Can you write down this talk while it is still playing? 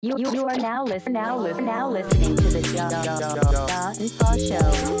You are now listening to the Ja and Fa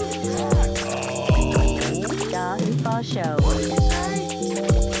Show. Ja and Fa Show.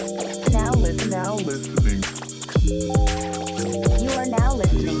 Now listening. You are now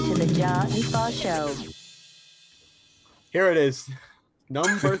listening to the Ja and Fa Show. Here it is,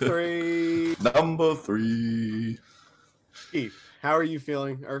 number 3. Number 3. Keith, how are you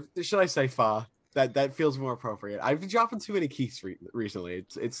feeling? Or should I say Fa? That feels more appropriate. I've been dropping too many Keiths recently.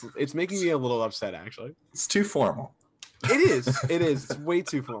 It's making me a little upset, actually. It's too formal. It is. It's way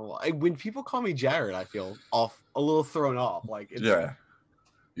too formal. When people call me Jared, I feel a little thrown off. Like, Yeah.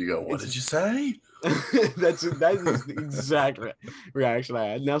 You go, what did you say? that is the exact reaction I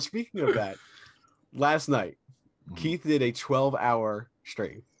had. Now, speaking of that, last night, Keith did a 12-hour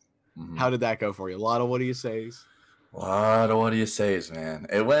stream. Mm-hmm. How did that go for you? A lot of what do you says? A lot of what do you says, man.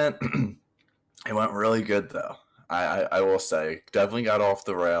 It went really good, though. I will say, definitely got off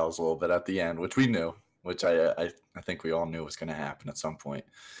the rails a little bit at the end, which we knew, which I think we all knew was going to happen at some point.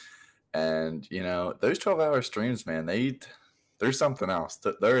 And, you know, those 12-hour streams, man, they're something else.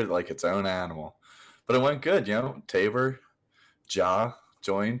 They're like its own animal. But it went good, you know. Tabor, Ja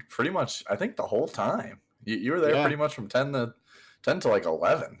joined pretty much, I think, the whole time. You were there pretty much from 10 to like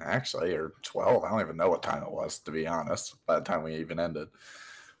 11, actually, or 12. I don't even know what time it was, to be honest, by the time we even ended.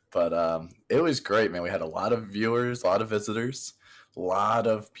 But it was great, man. We had a lot of viewers, a lot of visitors, a lot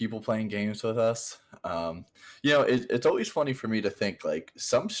of people playing games with us. You know, it's always funny for me to think, like,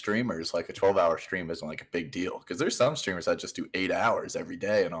 some streamers, like a 12-hour stream isn't like a big deal. Because there's some streamers that just do 8 hours every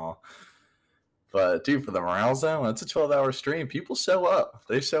day and all. But, dude, for the Morale Zone, when it's a 12-hour stream, people show up.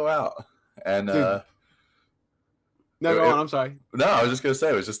 They show out. And No, go on. I'm sorry. No, I was just gonna say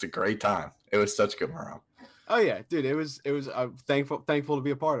it was just a great time. It was such good morale. Oh yeah, dude. It was. Thankful to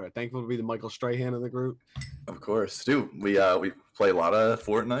be a part of it. Thankful to be the Michael Strahan of the group. Of course, dude. We played a lot of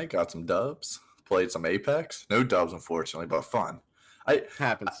Fortnite. Got some dubs. Played some Apex. No dubs, unfortunately, but fun.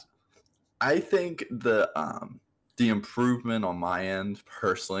 Happens. I think the improvement on my end,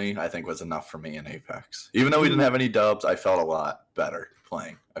 personally, I think was enough for me in Apex. Even though we didn't have any dubs, I felt a lot better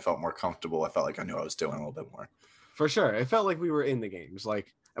playing. I felt more comfortable. I felt like I knew what I was doing a little bit more. For sure. It felt like we were in the games.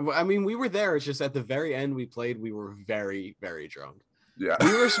 Like, I mean, we were there. It's just at the very end we played, we were very, very drunk. Yeah.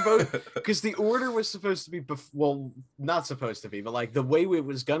 We were supposed, because the order was supposed to be, well, not supposed to be, but like the way it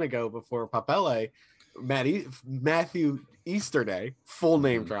was going to go before Papele, Matthew Easterday, full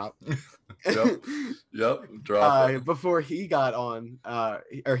name drop. Yep. Drop. Before he got on,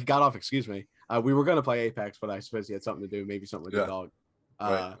 or he got off, excuse me. We were going to play Apex, but I suppose he had something to do, maybe something with the dog.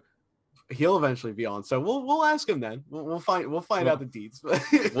 Right. He'll eventually be on, so we'll ask him then. We'll find out the deeds.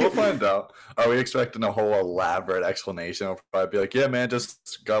 We'll find out. Are we expecting a whole elaborate explanation? I'll probably be like, "Yeah, man,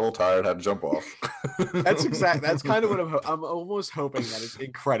 just got a little tired, had to jump off." That's kind of what I'm almost hoping that it's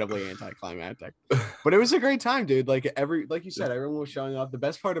incredibly anticlimactic. But it was a great time, dude. Like you said, everyone was showing up. The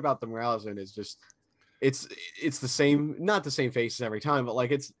best part about the Morale Zone is just it's the same, not the same faces every time, but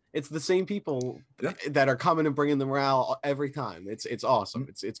like it's the same people that are coming and bringing the morale every time. It's awesome.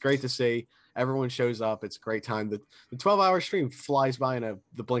 It's great to see. Everyone shows up. It's a great time. The 12-hour stream flies by in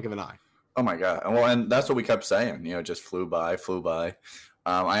the blink of an eye. Oh my god! Well, and that's what we kept saying. You know, just flew by.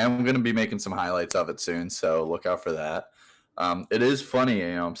 I am going to be making some highlights of it soon, so look out for that. It is funny,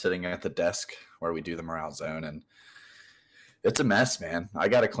 you know. I'm sitting at the desk where we do the Morale Zone, and it's a mess, man. I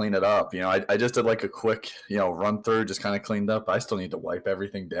got to clean it up. You know, I just did like a quick, you know, run through, just kind of cleaned up. I still need to wipe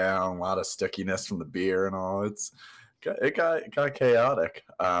everything down. A lot of stickiness from the beer and all. It got chaotic.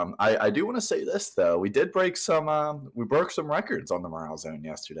 I do want to say this though. We broke some records on the Morale Zone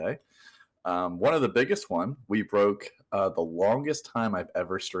yesterday. One of the biggest one, we broke the longest time I've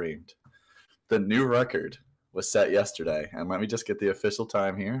ever streamed. The new record was set yesterday, and let me just get the official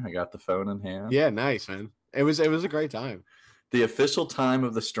time here. I got the phone in hand. Yeah, nice, man. It was a great time. The official time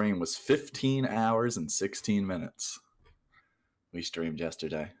of the stream was 15 hours and 16 minutes. We streamed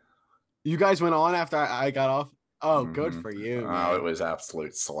yesterday. You guys went on after I got off? Oh, good for you. Oh, it was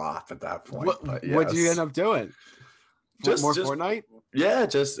absolute slop at that point. What did you end up doing? Just Fortnite? Yeah,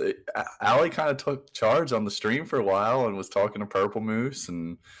 just Allie kind of took charge on the stream for a while and was talking to Purple Moose,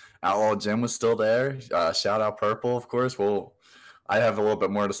 and Outlaw Jim was still there. Shout out Purple, of course. Well, I have a little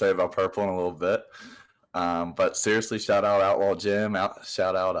bit more to say about Purple in a little bit. But seriously, shout out Outlaw Jim,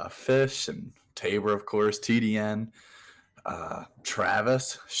 shout out Fish and Tabor, of course, TDN,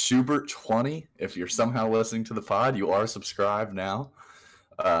 Travis, Schubert 20. If you're somehow listening to the pod, you are subscribed now.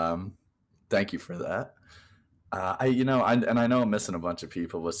 Thank you for that. I know I'm missing a bunch of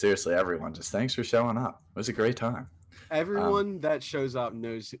people, but seriously, everyone, just thanks for showing up. It was a great time. Everyone that shows up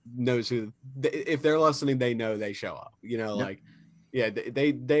knows who. If they're listening, they know they show up. You know, like Yeah,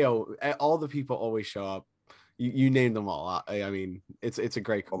 they all the people always show up. You named them all. I mean, it's a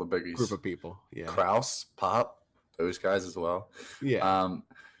great All the biggies. group of people. Yeah, Kraus, Pop, those guys as well. yeah.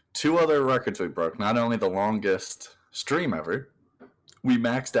 2 other records we broke. Not only the longest stream ever, we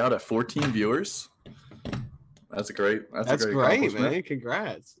maxed out at 14 viewers. That's a great. That's a great great, accomplishment. man.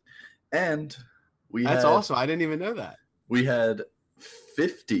 Congrats. And That's awesome. I didn't even know that. We had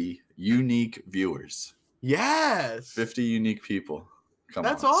 50 unique viewers. Yes. 50 unique people.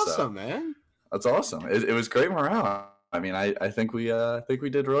 That's awesome, man. That's awesome. It was great morale. I mean, I think we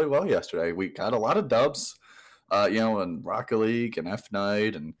did really well yesterday. We got a lot of dubs, in Rocket League and F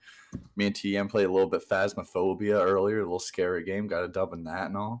Night, and me and TM played a little bit Phasmophobia earlier, a little scary game. Got a dub in that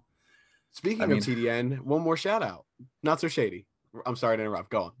and all. Speaking of TDN, one more shout out. Not So Shady. I'm sorry to interrupt.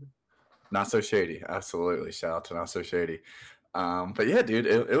 Go on. Not So Shady. Absolutely. Shout out to Not So Shady. But yeah, dude,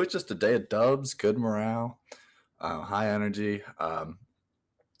 it was just a day of dubs, good morale, high energy.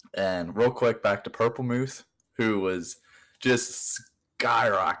 And real quick, back to Purple Moose, who was just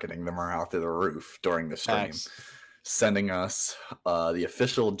skyrocketing the morale through the roof during the stream, Thanks. sending us the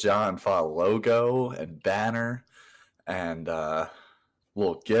official John Fall logo and banner and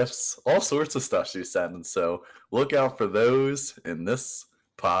little gifts, all sorts of stuff she sent. And so look out for those in this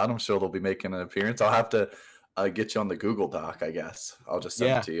pod. I'm sure they'll be making an appearance. I'll have to get you on the Google Doc, I guess. I'll just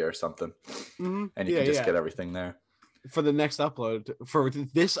send it to you or something. Mm-hmm. And you can just get everything there. For the next upload, for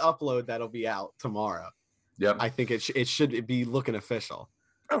this upload that'll be out tomorrow. Yep. I think it should be looking official.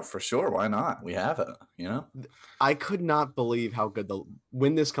 Oh, for sure. Why not? We have it, I could not believe how good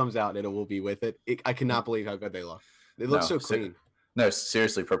when this comes out, it will be with it. I cannot believe how good they look. They look so clean. No,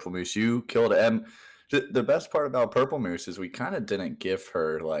 seriously, Purple Moose, you killed it. And the best part about Purple Moose is we kind of didn't give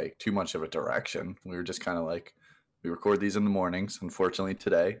her like too much of a direction. We were just kind of like, we record these in the mornings. Unfortunately,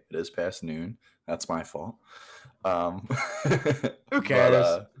 today it is past noon. That's my fault. Who cares?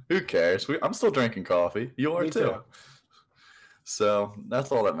 But, who cares? I'm still drinking coffee. You are too. So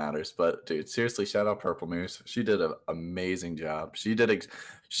that's all that matters. But dude, seriously, shout out Purple Moose. She did an amazing job. She did.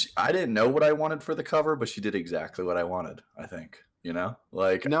 I didn't know what I wanted for the cover, but she did exactly what I wanted. I think.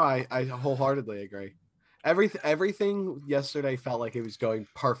 Like no, I wholeheartedly agree. Everything yesterday felt like it was going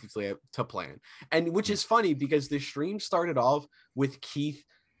perfectly to plan, and which is funny because the stream started off with Keith.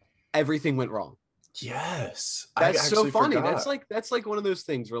 Everything went wrong. Yes, that's so funny. Forgot. That's like one of those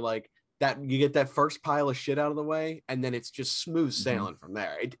things where like that you get that first pile of shit out of the way, and then it's just smooth sailing from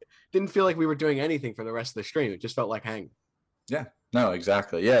there. It didn't feel like we were doing anything for the rest of the stream. It just felt like hanging. Yeah, no,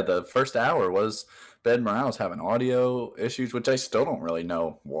 exactly. Yeah, the first hour was Ben Morales having audio issues, which I still don't really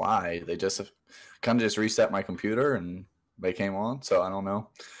know why. They just kind of just reset my computer and they came on, so I don't know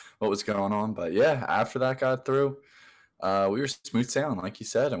what was going on. But yeah, after that got through, we were smooth sailing, like you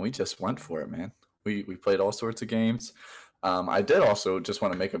said, and we just went for it, man. We played all sorts of games. I did also just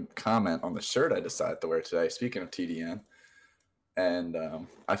want to make a comment on the shirt I decided to wear today. Speaking of TDN, and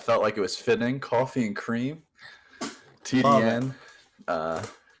I felt like it was fitting. Coffee and cream. TDN.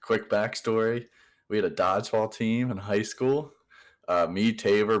 Quick backstory: we had a dodgeball team in high school. Me,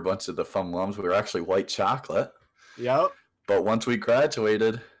 Tabor, a bunch of the fun lums. We were actually white chocolate. Yep. But once we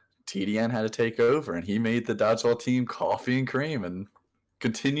graduated, TDN had to take over, and he made the dodgeball team coffee and cream, and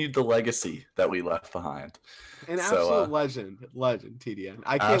continued the legacy that we left behind. An absolute legend, TDN.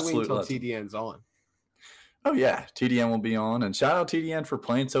 I can't wait until legend. TDN's on. Oh, yeah. TDN will be on. And shout out TDN for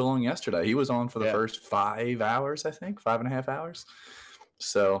playing so long yesterday. He was on for the first 5 hours, I think, 5.5 hours.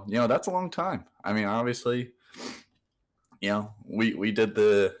 So, that's a long time. I mean, obviously, we did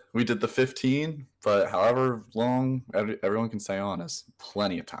the 15, but however long everyone can stay on is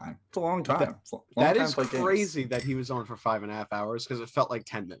plenty of time. It's a long time. That is crazy that he was on for 5.5 hours because it felt like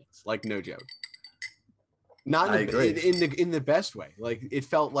 10 minutes. Like, no joke. Not in the best way. Like, it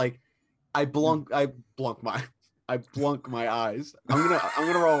felt like I blunk my eyes. I'm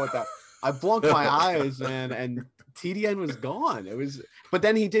gonna roll with that. I blunked my eyes, man, and TDN was gone. But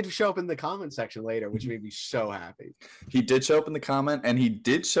then he did show up in the comment section later, which made me so happy. He did show up in the comment, and he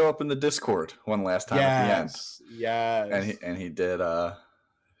did show up in the Discord one last time at the end. Yes. And he did have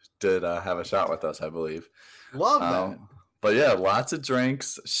a shot with us, I believe. Love that. But yeah, lots of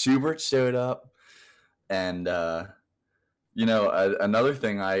drinks. Schubert showed up, and another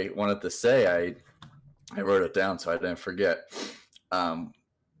thing I wanted to say, I wrote it down so I didn't forget.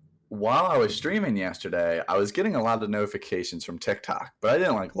 While I was streaming yesterday, I was getting a lot of notifications from TikTok, but I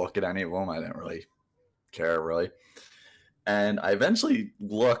didn't look at any of them. I didn't really care, really. And I eventually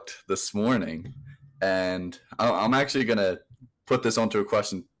looked this morning, and I'm actually going to put this onto a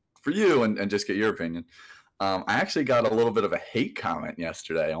question for you and just get your opinion. I actually got a little bit of a hate comment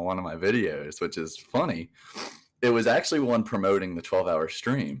yesterday on one of my videos, which is funny. it was actually one promoting the 12-hour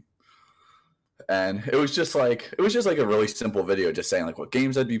stream. And it was just like a really simple video just saying like what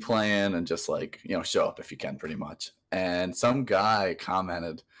games I'd be playing and just like, show up if you can pretty much. And some guy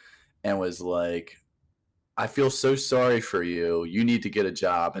commented and was like, I feel so sorry for you. You need to get a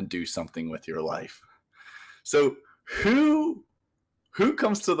job and do something with your life. So who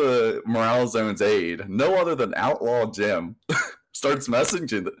comes to the Morale Zone's aid? No other than Outlaw Jim starts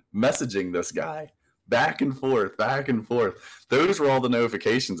messaging this guy back and forth. Those were all the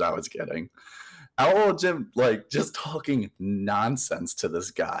notifications I was getting. Outlaw Jim, like, just talking nonsense to this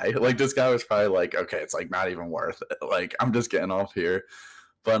guy. Like, this guy was probably like, okay, it's like not even worth it. Like, I'm just getting off here.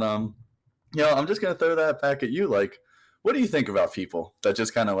 But I'm just gonna throw that back at you. Like, what do you think about people that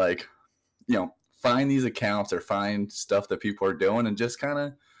just kind of like, find these accounts or find stuff that people are doing and just kind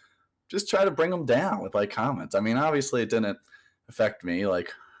of just try to bring them down with like comments? I mean, obviously it didn't affect me.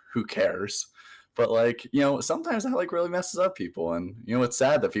 Like, who cares? But like, sometimes that like really messes up people. And, it's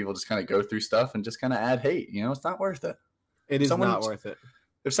sad that people just kind of go through stuff and just kind of add hate. It's not worth it. It is not worth it.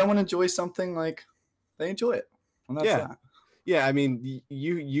 If someone enjoys something, like, they enjoy it. And that's that. Yeah, I mean,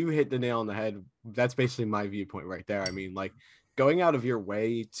 you hit the nail on the head. That's basically my viewpoint right there. I mean, like, going out of your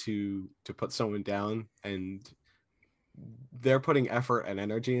way to put someone down, and they're putting effort and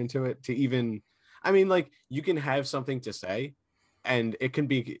energy into it to even, I mean, like, you can have something to say, and it can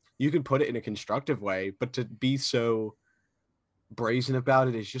be, you can put it in a constructive way, but to be so brazen about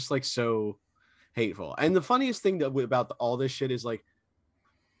it is just like so hateful. And the funniest thing about all this shit is like,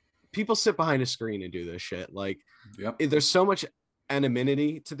 people sit behind a screen and do this shit. Like, there's so much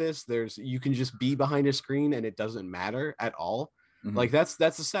anonymity to this. You can just be behind a screen and it doesn't matter at all. Mm-hmm. Like, that's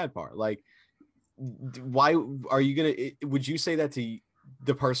the sad part. Like, why are you would you say that to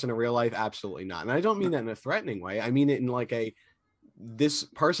the person in real life? Absolutely not. And I don't mean that in a threatening way. I mean it in like this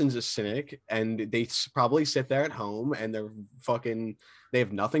person's a cynic, and they probably sit there at home and they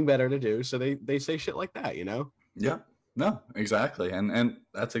have nothing better to do, so they say shit like that, Yeah, no, exactly. And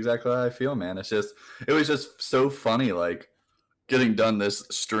that's exactly how I feel, man. It was just so funny, like, getting done this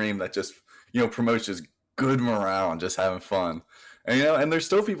stream that just promotes just good morale and just having fun. And and there's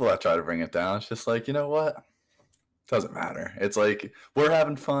still people that try to bring it down. It's just like, what, doesn't matter. It's like, we're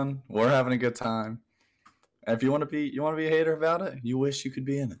having fun, we're having a good time. And if you want to be a hater about it, you wish you could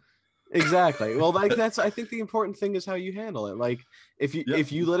be in it. Exactly. Well, like, that's, I think the important thing is how you handle it. Like, if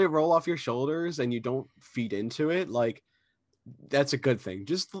you let it roll off your shoulders and you don't feed into it, like, that's a good thing.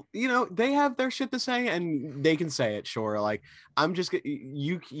 Just, they have their shit to say and they can say it. Sure. Like, I'm just,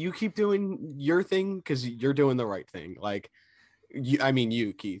 you keep doing your thing because you're doing the right thing. Like,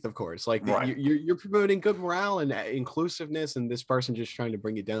 you, Keith, of course, like, right. You're promoting good morale and inclusiveness, and this person just trying to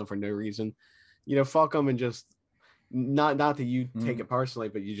bring it down for no reason. Fuck them, and just not that you take it personally,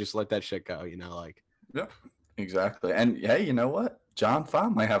 but you just let that shit go, like. Yeah, exactly. And hey, you know what? John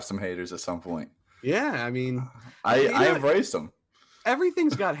Fine might have some haters at some point. Yeah, I mean, I embrace them.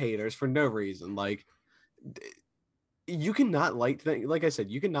 Everything's got haters for no reason. Like, you cannot like things. Like I said,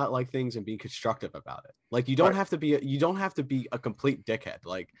 you cannot like things and be constructive about it. Like, you don't have to be a complete dickhead.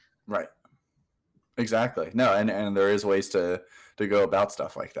 Like, right. Exactly. No, and there is ways to go about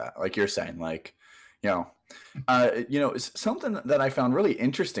stuff like that. Like you're saying, like, something that I found really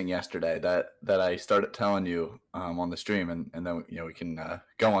interesting yesterday that I started telling you on the stream, and then we can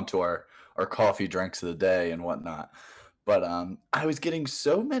go on to our coffee drinks of the day and whatnot. But I was getting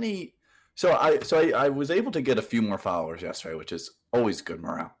so many. So I was able to get a few more followers yesterday, which is always good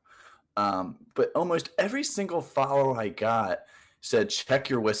morale. But almost every single follower I got said, check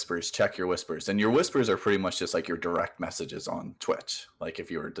your whispers. And your whispers are pretty much just like your direct messages on Twitch. Like if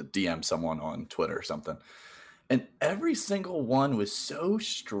you were to DM someone on Twitter or something. And every single one was so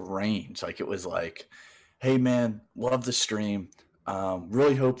strange. Like, it was like, hey man, love the stream.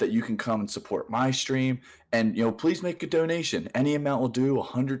 Really hope that you can come and support my stream. And, please make a donation. Any amount will do.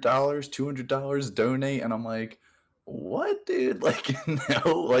 $100, $200, donate. And I'm like, what, dude? Like,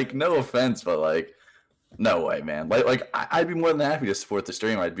 no offense, but like, no way, man. Like I'd be more than happy to support the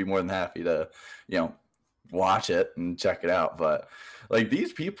stream. I'd be more than happy to, watch it and check it out. But like,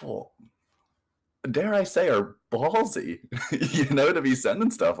 these people, dare I say, are ballsy, to be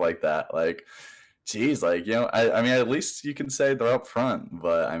sending stuff like that. Like, geez, like, I mean, at least you can say they're up front.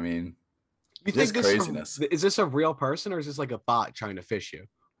 But I mean, you think craziness. Is this a real person, or is this like a bot trying to fish you?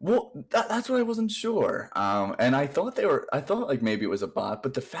 Well, that's what I wasn't sure. And I thought like maybe it was a bot,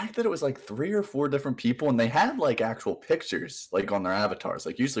 but the fact that it was like 3 or 4 different people, and they had like actual pictures like on their avatars.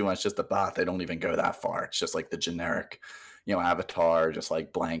 Like, usually when it's just a bot, they don't even go that far. It's just like the generic, avatar, just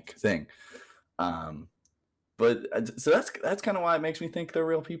like blank thing. But so that's kind of why it makes me think they're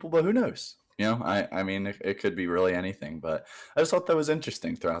real people, but who knows? I mean, it could be really anything, but I just thought that was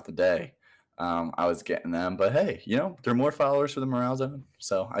interesting throughout the day. I was getting them, but hey, there are more followers for the Morale Zone,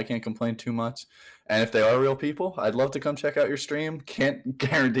 so I can't complain too much. And if they are real people, I'd love to come check out your stream. Can't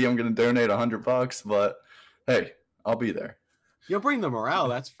guarantee I'm going to donate $100, but hey, I'll be there. You'll bring the morale.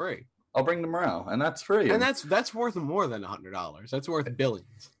 That's free. I'll bring the morale, and that's free. And that's worth more than $100. That's worth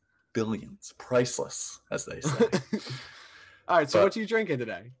billions. Billions, priceless, as they say. All right, so what you drinking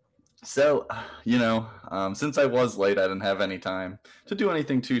today? So, since I was late, I didn't have any time to do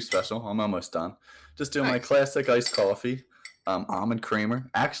anything too special. I'm almost done. Just doing my classic iced coffee, almond creamer.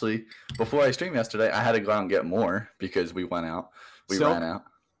 Actually, before I streamed yesterday, I had to go out and get more because we went out. We ran out.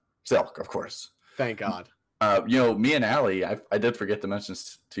 Silk, of course. Thank God. Me and Allie, I did forget to mention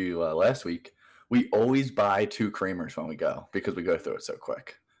to you last week, we always buy 2 creamers when we go because we go through it so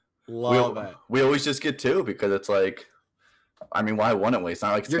quick. Love it. We always just get 2 because it's like, I mean, why wouldn't we? It's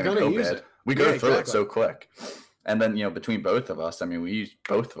not like it's going to go bad. We go through it so quick. And then, between both of us, I mean,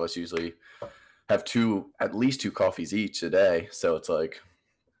 both of us usually have at least 2 coffees each a day. So it's like,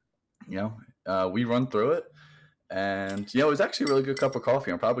 we run through it. And, it was actually a really good cup of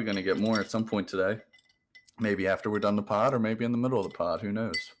coffee. I'm probably going to get more at some point today. Maybe after we're done the pod or maybe in the middle of the pod. Who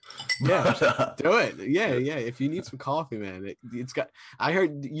knows? Yeah, do it. Yeah. If you need some coffee, man, it's got. I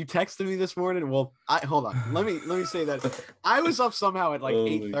heard you texted me this morning. Well, hold on. Let me say that I was up somehow at like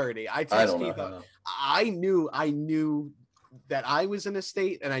 8:30. I texted Keith. I knew that I was in a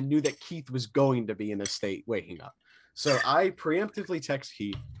state, and I knew that Keith was going to be in a state waking up. So I preemptively text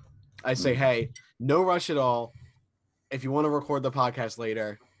Keith. I say, hey, no rush at all. If you want to record the podcast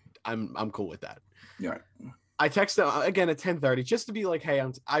later, I'm cool with that. Yeah. I texted again at 10:30 just to be like, hey,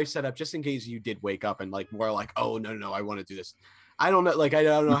 I set up just in case you did wake up and like we're like, oh no, I want to do this. I don't know, like I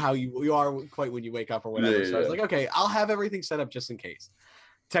don't know how you are quite when you wake up or whatever. So I was like, okay, I'll have everything set up just in case.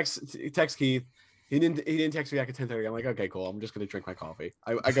 Text Keith. He didn't text me back at 10:30. I'm like, okay, cool. I'm just gonna drink my coffee.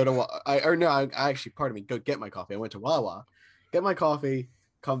 I go to I actually, pardon me, go get my coffee. I went to Wawa, get my coffee,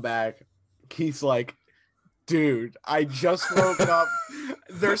 come back. Keith's like, dude, I just woke up.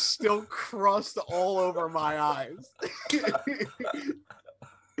 There's still crust all over my eyes.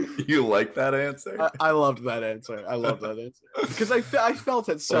 You like that answer? I loved that answer. Because I felt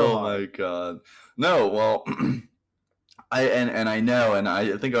it so hard. My God. No, well, I know, and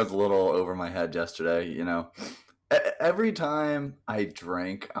I think I was a little over my head yesterday, Every time I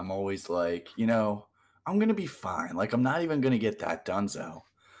drink, I'm always like, I'm going to be fine. Like, I'm not even going to get that donezo.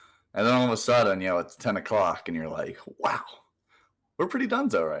 And then all of a sudden, it's 10 o'clock, and you're like, wow, we're pretty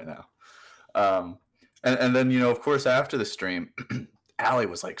donezo right now. And then, of course, after the stream, Allie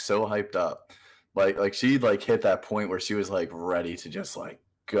was, like, so hyped up. Like she, like, hit that point where she was, like, ready to just, like,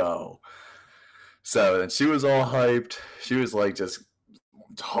 go. So then she was all hyped. She was, like, just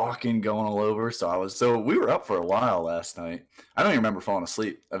talking, going all over. So we were up for a while last night. I don't even remember falling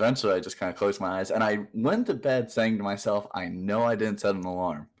asleep. Eventually, I just kind of closed my eyes. And I went to bed saying to myself, I know I didn't set an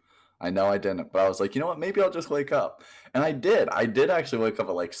alarm. I know I didn't, but I was like, you know what? Maybe I'll just wake up. And I did. I did actually wake up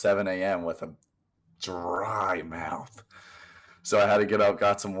at like 7 a.m. with a dry mouth. So I had to get up,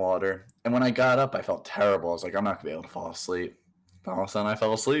 got some water. And when I got up, I felt terrible. I was like, I'm not going to be able to fall asleep. But all of a sudden, I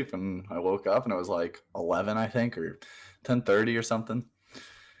fell asleep, and I woke up, and it was like 11, I think, or 10:30 or something.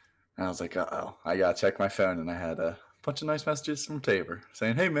 And I was like, uh-oh, I got to check my phone. And I had a bunch of nice messages from Tabor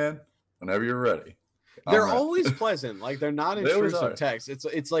saying, hey, man, whenever you're ready. They're always pleasant. Like, they're not intrusive texts.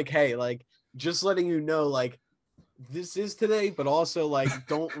 It's like, hey, like, just letting you know, like, this is today, but also, like,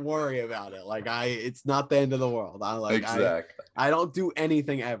 don't worry about it. Like, it's not the end of the world. Exactly. I don't do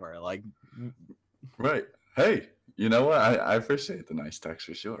anything ever. Like, right. Hey, you know what? I appreciate the nice text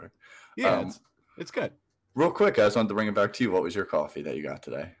for sure. Yeah, it's good. Real quick, I just wanted to bring it back to you. What was your coffee that you got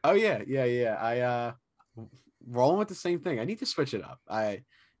today? Oh, yeah. I rolling with the same thing. I need to switch it up.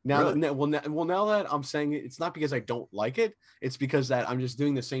 Now that I'm saying it, it's not because I don't like it. It's because that I'm just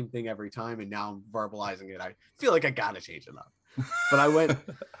doing the same thing every time, and now I'm verbalizing it. I feel like I gotta change it up. But I went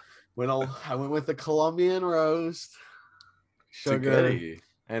with the Colombian roast, sugar,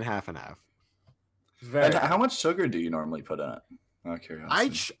 and half and half. And how much sugar do you normally put in it? Out of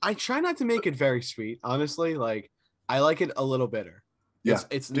curiosity. I try not to make it very sweet. Honestly, like I like it a little bitter. Yeah,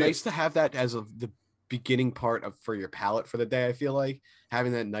 it's nice to have that as the beginning part for your palate for the day. I feel like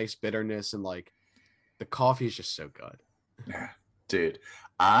having that nice bitterness, and like the coffee is just so good. Yeah, dude,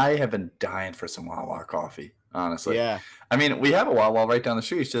 I have been dying for some Wawa coffee, honestly. Yeah, I mean, we have a Wawa right down the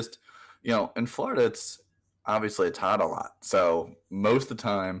street. It's just, in Florida, it's hot a lot, so most of the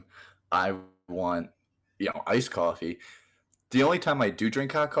time I want iced coffee. The only time I do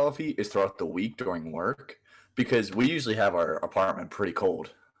drink hot coffee is throughout the week during work, because we usually have our apartment pretty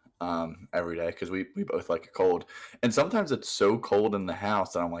cold. every day because we both like it cold. And sometimes it's so cold in the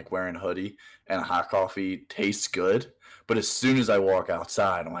house that I'm like wearing a hoodie and hot coffee tastes good. But as soon as I walk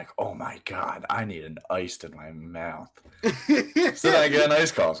outside, I'm like, oh my God, I need an iced in my mouth. So then I get an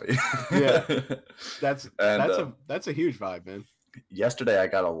iced coffee. Yeah. That's And that's a huge vibe, man. yesterday I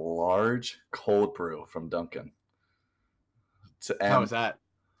got a large cold brew from Dunkin'. How And was that?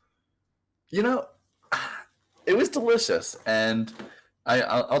 you know, it was delicious. And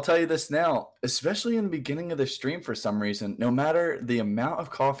I'll tell you this now, especially in the beginning of the stream, for some reason, no matter the amount of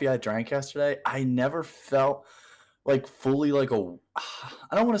coffee I drank yesterday, I never felt like fully like I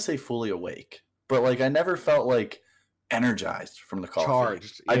don't want to say fully awake, but like I never felt like energized from the coffee.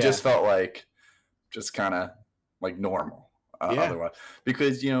 Charged. I Yeah. just felt like just kind of like normal. Yeah. Otherwise,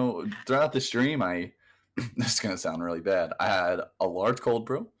 because throughout the stream, this is gonna sound really bad. I had a large cold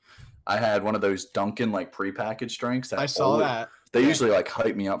brew. I had one of those Dunkin' like prepackaged drinks that I saw that. they Yeah. usually like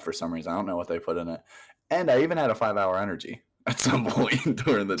hype me up for some reason. I don't know what they put in it. And I even had a 5-hour energy at some point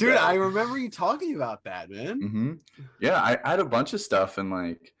during the day. Dude, I remember you talking about that, man. hmm Yeah, I had a bunch of stuff and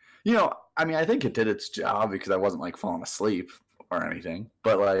like, I mean, I think it did its job because I wasn't like falling asleep or anything.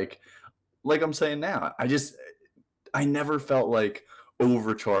 But like I'm saying now, I never felt like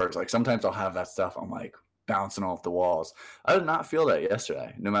overcharged. Like sometimes I'll have that stuff. I'm like bouncing off the walls. I did not feel that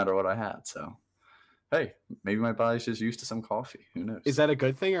yesterday, no matter what I had. So, hey, maybe my body's just used to some coffee. Who knows? Is that a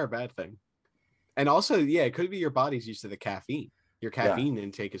good thing or a bad thing? And also, yeah, it could be your body's used to the caffeine. Your caffeine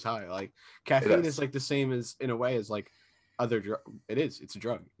intake is high. Like caffeine is like the same as in a way as like other drug. It's a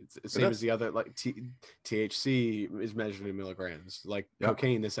drug. It's the same as the other like THC is measured in milligrams. Like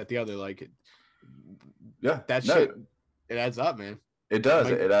cocaine, this at the other. Like shit. It adds up, man. It does.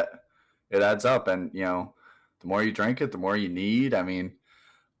 It adds up, and the more you drink it, the more you need. I mean,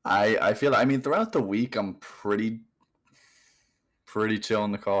 I feel. I mean, throughout the week, I'm pretty chill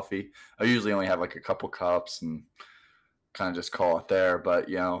on the coffee. I usually only have like a couple cups and kind of just call it there. But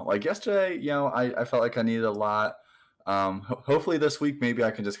like yesterday, I felt like I needed a lot. Hopefully this week, maybe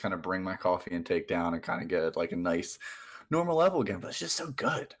I can just kind of bring my coffee intake down and kind of get like a nice normal level again. But it's just so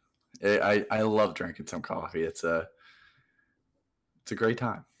good. I love drinking some coffee. It's a great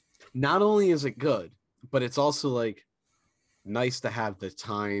time. Not only is it good, but it's also like nice to have the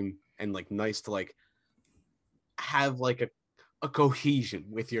time and like nice to like have like a cohesion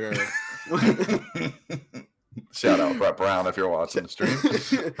with your shout out Brett Brown if you're watching the stream.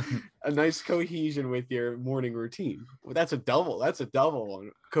 A nice cohesion with your morning routine. Well, that's a double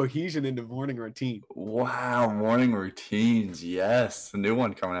one. Cohesion into morning routine. Wow, morning routines. Yes, a new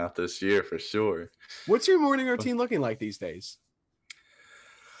one coming out this year for sure. What's your morning routine looking like these days?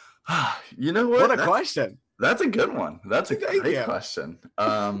 You know what? What a question. That's a good one. That's a great question.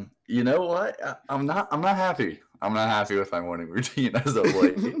 You know what? I'm not happy. I'm not happy with my morning routine as of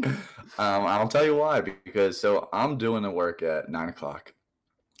late. I'll tell you why. Because I'm doing the work at 9:00,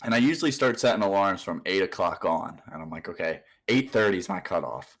 and I usually start setting alarms from 8:00 on, and I'm like, okay, 8:30 is my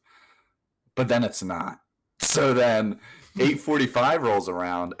cutoff, but then it's not. So then 8:45 rolls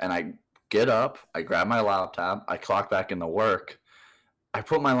around, and I get up, I grab my laptop, I clock back into work. I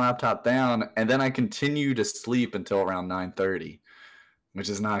put my laptop down, and then I continue to sleep until around 9:30, which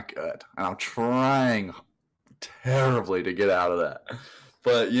is not good. And I'm trying terribly to get out of that.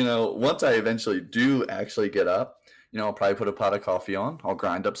 But, once I eventually do actually get up, I'll probably put a pot of coffee on. I'll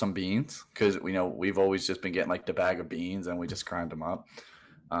grind up some beans because, we've always just been getting like the bag of beans and we just grind them up.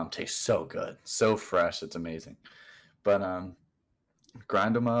 Tastes so good, so fresh. It's amazing. But,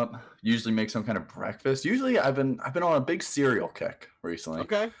 grind them up, usually make some kind of breakfast. Usually I've been on a big cereal kick recently.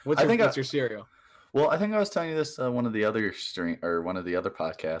 Okay. What's your cereal? Well, I think I was telling you this one of the other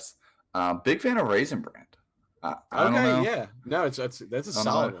podcasts. Big fan of Raisin Bran. I don't know. Yeah. No, that's a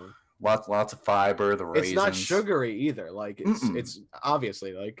solid one. Lots of fiber, the raisins. It's not sugary either. Like it's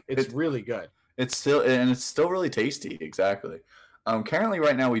obviously like it's really good. It's still really tasty, exactly. Currently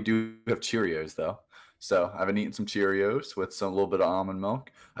right now we do have Cheerios though. So I've been eating some Cheerios with a little bit of almond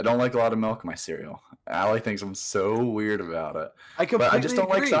milk. I don't like a lot of milk in my cereal. Allie thinks I'm so weird about it. But I just don't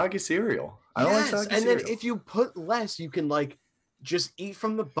like soggy cereal. I don't like soggy cereal. And then if you put less, you can like just eat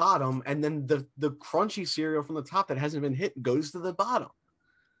from the bottom, and then the crunchy cereal from the top that hasn't been hit goes to the bottom.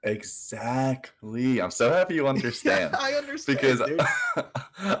 Exactly. I'm so happy you understand. Yeah, I understand. Because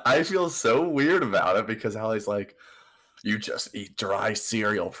I feel so weird about it because Allie's like, you just eat dry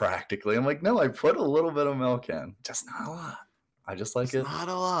cereal practically. I'm like, no, I put a little bit of milk in, just not a lot. I just like it. Not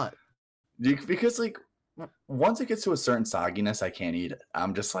a lot. Because like once it gets to a certain sogginess, I can't eat it.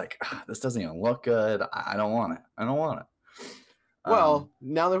 I'm just like, this doesn't even look good. I don't want it. Well,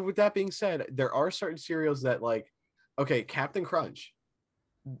 now that with that being said, there are certain cereals that like, okay, Captain Crunch.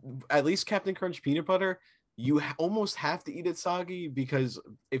 at least Captain Crunch peanut butter, you almost have to eat it soggy because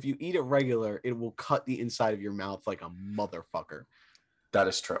if you eat it regular, it will cut the inside of your mouth like a motherfucker. That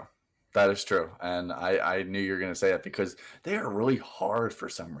is true. That is true. And I knew you were going to say that because they are really hard for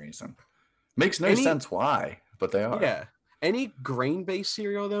some reason. Makes no sense why, but they are. Yeah. Any grain-based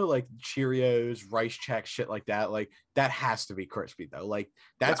cereal though, like Cheerios, Rice Chex, shit like that, like that has to be crispy though. Like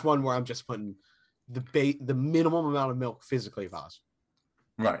that's one where I'm just putting the minimum amount of milk physically possible.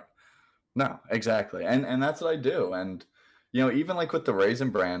 Right. No, exactly. And that's what I do. And even like with the Raisin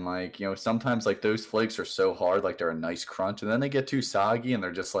Bran, like, sometimes like those flakes are so hard, like they're a nice crunch, and then they get too soggy and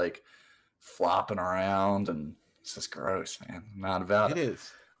they're just like flopping around, and it's just gross, man. Not about it. It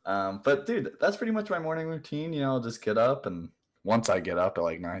is. But dude, that's pretty much my morning routine. I'll just get up, and once I get up at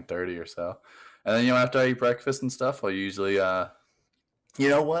like 9:30 or so, and then after I eat breakfast and stuff, I'll usually you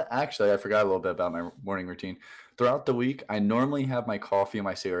know what? Actually, I forgot a little bit about my morning routine. Throughout the week, I normally have my coffee and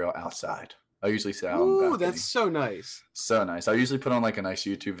my cereal outside. I usually sit out on the balcony. That's so nice. So nice. I usually put on like a nice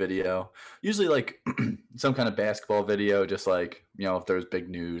YouTube video, usually like some kind of basketball video, just like, if there's big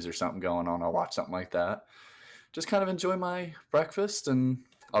news or something going on, I'll watch something like that. Just kind of enjoy my breakfast, and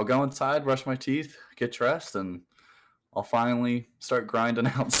I'll go inside, brush my teeth, get dressed, and I'll finally start grinding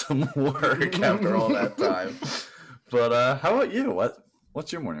out some work after all that time. But how about you?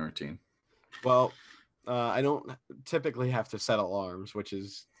 What's your morning routine? Well, I don't typically have to set alarms, which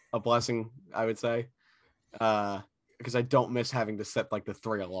is a blessing, I would say, because I don't miss having to set like the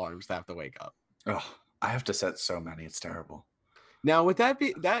 3 alarms to have to wake up. Oh, I have to set so many. It's terrible. Now, with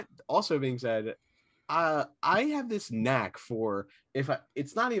that also being said, I have this knack for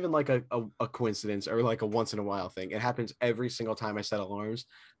it's not even like a coincidence or like a once in a while thing. It happens every single time I set alarms.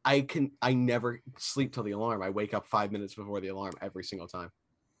 I never sleep till the alarm. I wake up 5 minutes before the alarm every single time.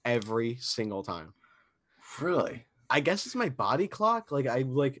 Every single time. Really? I guess it's my body clock. Like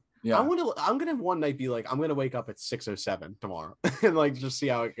I'm gonna one night be like, I'm gonna wake up at 6:07 tomorrow and like just see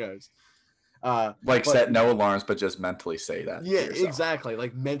how it goes. Set no alarms, but just mentally say that. Yeah, exactly.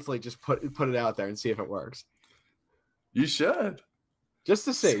 Like mentally just put it out there and see if it works. You should. Just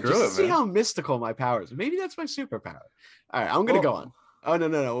to see. See how mystical my powers. Maybe that's my superpower. All right, I'm gonna go on. Oh no.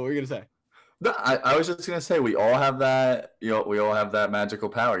 What were you gonna say? No, I was just gonna say we all have that. We all have that magical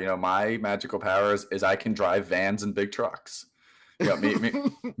power. My magical power is I can drive vans and big trucks.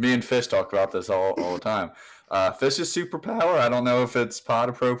 Me and Fish talk about this all the time. Fish's superpower, I don't know if it's pod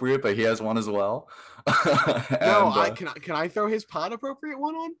appropriate, but he has one as well. Can I throw his pod appropriate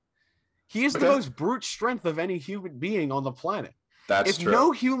one on? He is the most brute strength of any human being on the planet. That's true. If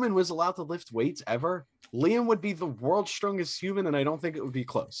no human was allowed to lift weights ever, Liam would be the world's strongest human, and I don't think it would be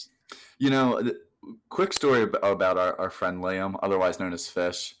close. Quick story about our friend Liam, otherwise known as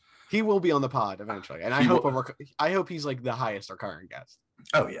Fish. He will be on the pod eventually, and I hope he's like the highest recurring guest.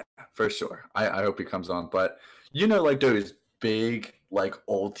 Oh yeah, for sure. I hope he comes on. But like those big like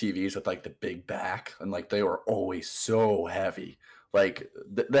old TVs with like the big back, and like they were always so heavy, like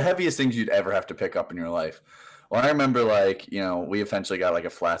the heaviest things you'd ever have to pick up in your life. Well, I remember like we eventually got like a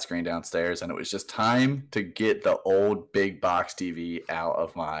flat screen downstairs, and it was just time to get the old big box TV out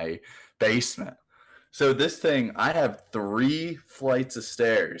of my basement. So this thing, I have 3 flights of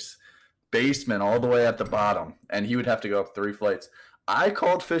stairs, basement all the way at the bottom, and he would have to go up 3 flights. I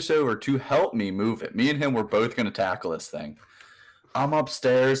called Fish over to help me move it. Me and him were both going to tackle this thing. I'm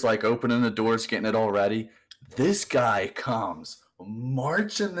upstairs, like opening the doors, getting it all ready. This guy comes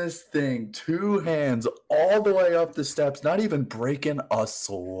marching this thing 2 hands all the way up the steps, not even breaking a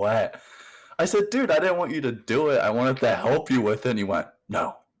sweat. I said, dude, I didn't want you to do it. I wanted to help you with it. And he went,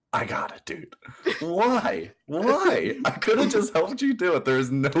 no. I got it, dude. Why? I could have just helped you do it. There is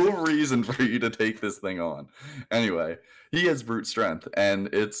no reason for you to take this thing on. Anyway, he has brute strength, and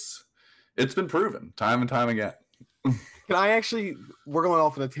it's been proven time and time again. Can I actually? We're going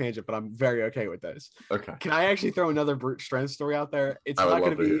off on a tangent, but I'm very okay with this. Okay. Can I actually throw another brute strength story out there? It's not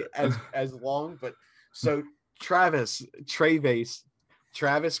going to be as long, but so Travis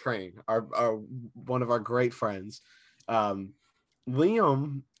Crane, our one of our great friends,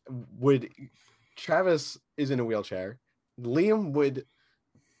 Liam. Travis is in a wheelchair. Liam would,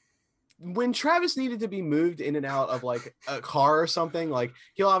 when Travis needed to be moved in and out of like a car or something, like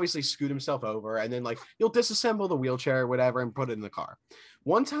he'll obviously scoot himself over and then like he'll disassemble the wheelchair or whatever and put it in the car.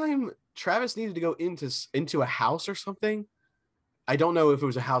 One time Travis needed to go into a house or something. I don't know if it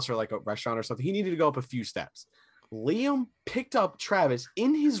was a house or like a restaurant or something. He needed to go up a few steps. Liam picked up Travis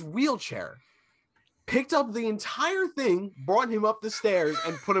in his wheelchair, picked up the entire thing, brought him up the stairs,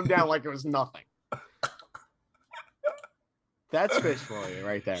 and put him down like it was nothing. That's Fish for you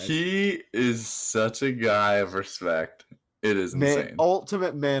right there. He is such a guy of respect. It is Man, insane.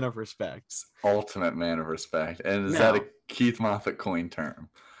 ultimate man of respect. It's ultimate man of respect. And is Now, that a Keith Moffat coin term?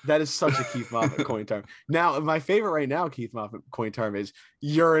 that is such a Keith Moffat coin term. Now, my favorite right now, Keith Moffat coin term is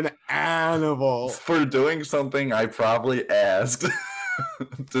 "you're an animal." For doing something I probably asked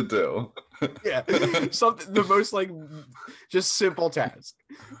to do. Yeah, something the most like just simple task.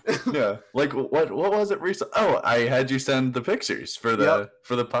 Yeah, like what was it recent? Oh, I had you send the pictures for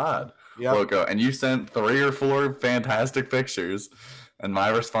the pod logo, and you sent 3 or 4 fantastic pictures, and my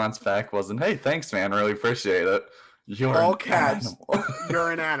response back wasn't, "Hey, thanks, man, really appreciate it." You're all an caps. animal.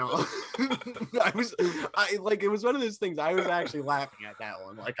 You're an animal. I like it was one of those things. I was actually laughing at that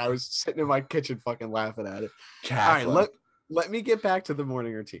one. Like I was sitting in my kitchen, fucking laughing at it. Catholic. All right, let me get back to the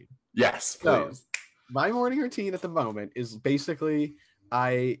morning routine. Yes, So, please. my morning routine at the moment is basically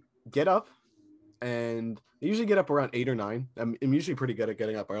I get up and I usually get up around 8 or 9. I'm usually pretty good at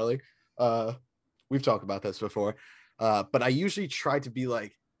getting up early. We've talked about this before. But I usually try to be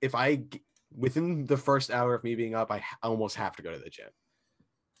like, within the first hour of me being up, I almost have to go to the gym.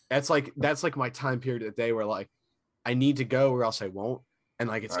 That's like my time period of the day where like I need to go or else I won't. And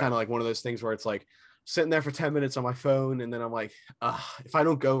like it's kind of like one of those things where it's like sitting there for 10 minutes on my phone, and then I'm like, if I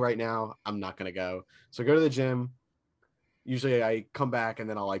don't go right now, I'm not gonna go. So I go to the gym. Usually I come back and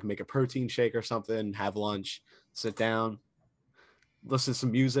then I'll like make a protein shake or something, have lunch, sit down, listen to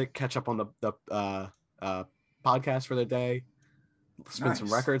some music, catch up on the podcast for the day, spin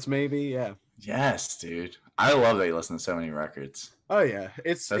some records maybe. Yeah. Yes, dude. I love that you listen to so many records. Oh yeah.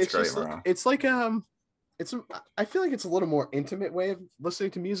 It's great, just, bro. it's like I feel like it's a little more intimate way of listening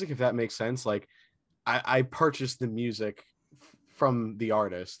to music, if that makes sense. Like I purchased the music from the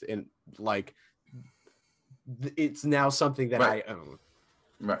artist, and like it's now something that I own.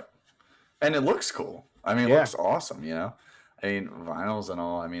 Right. And it looks cool. I mean, it looks awesome, you know? I mean, vinyls and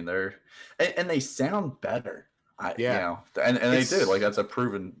all, I mean, they're, and they sound better. You know, and they do. Like, that's a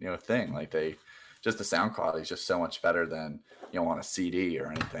proven, you know, thing. Like, just the sound quality is just so much better than, you know, on a CD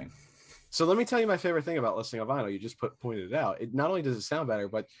or anything. So let me tell you my favorite thing about listening on vinyl. You just pointed it out. It not only does it sound better,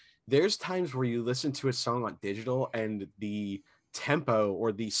 but there's times where you listen to a song on digital and the tempo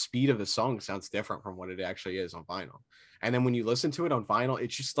or the speed of the song sounds different from what it actually is on vinyl. And then when you listen to it on vinyl,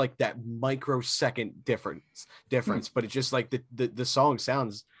 it's just like that microsecond difference. But it's just like the song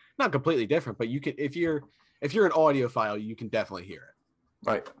sounds not completely different, but you can, if you're an audiophile, you can definitely hear it.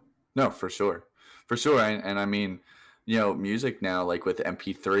 Right. No, for sure. And I mean, you know, music now, like with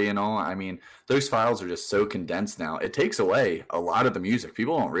MP3 and all, I mean, those files are just so condensed now. It takes away a lot of the music.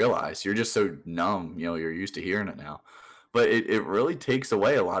 People don't realize. You're just so numb, you know, you're used to hearing it now. But it really takes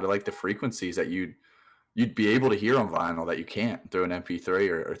away a lot of like the frequencies that you'd be able to hear on vinyl that you can't through an MP3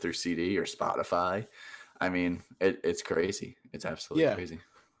 or through CD or Spotify. I mean, it's crazy. It's absolutely crazy.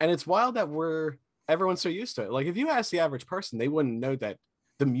 And it's wild that everyone's so used to it. Like if you ask the average person, they wouldn't know that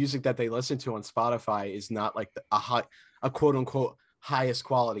the music that they listen to on Spotify is not like a quote unquote highest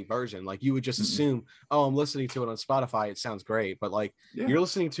quality version. Like you would just assume, oh, I'm listening to it on Spotify, it sounds great. But like you're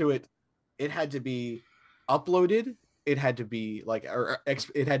listening to it, it had to be uploaded. It had to be like,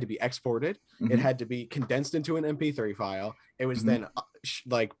 it had to be exported. It had to be condensed into an MP3 file. It was then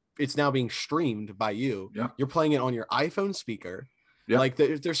like, it's now being streamed by you. Yeah. You're playing it on your iPhone speaker. Yeah. Like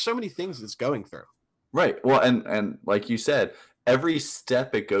there's so many things it's going through. Right. Well, and like you said, every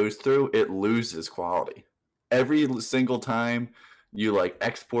step it goes through, it loses quality. Every single time you like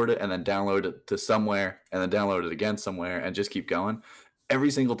export it and then download it to somewhere and then download it again somewhere and just keep going,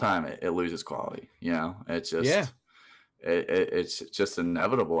 every single time it loses quality. You know, it's just it's just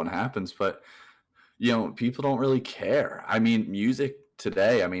inevitable and happens. But you know, people don't really care. I mean, music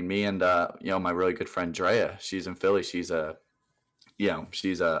today. I mean, me and you know, my really good friend Drea, she's in Philly. She's a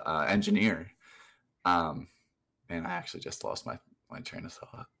engineer. And I actually just lost my train of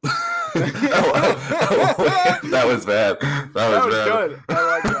thought. That was bad. That was bad. Good. I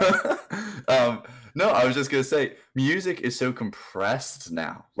like that. No, I was just gonna say, music is so compressed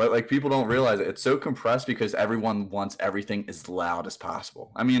now. Like people don't realize it. It's so compressed because everyone wants everything as loud as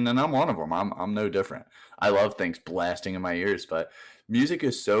possible. I mean, and I'm one of them. I'm no different. I love things blasting in my ears, but music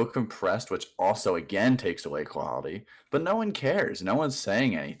is so compressed, which also again takes away quality. But no one cares. No one's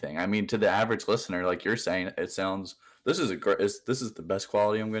saying anything. I mean, to the average listener, like you're saying, it sounds this is the best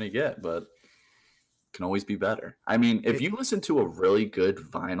quality I'm gonna get, but can always be better. I mean, if you listen to a really good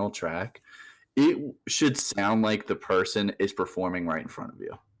vinyl track, it should sound like the person is performing right in front of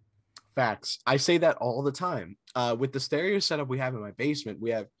you. Facts. I say that all the time. With the stereo setup we have in my basement,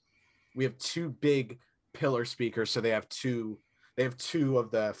 we have 2 big pillar speakers. So they have two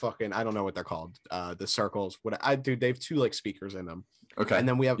of the fucking, I don't know what they're called. The circles. They have 2 like speakers in them. Okay. And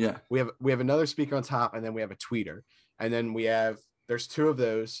then we have another speaker on top, and then we have a tweeter. and then there's two of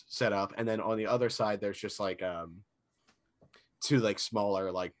those set up, and then on the other side there's just like two like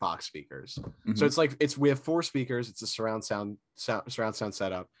smaller like box speakers. So it's like we have 4 speakers. It's a surround sound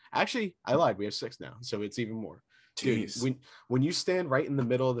setup. Actually, I lied. We have 6 now, so it's even more. Jeez. Dude, when you stand right in the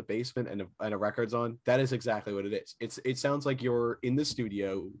middle of the basement and a record's on, that is exactly what it is. It sounds like you're in the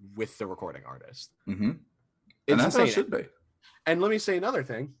studio with the recording artist. Mm-hmm. It's And that's how it insane. should be. And let me say another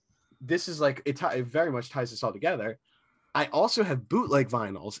thing. This is like it very much ties this all together. I also have bootleg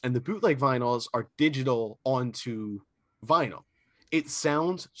vinyls, and the bootleg vinyls are digital onto vinyl. It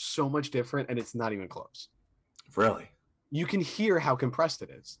sounds so much different, and it's not even close. Really? You can hear how compressed it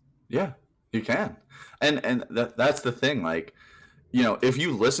is. Yeah, you can. And that's the thing. Like, if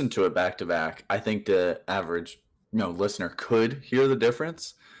you listen to it back to back, I think the average, listener could hear the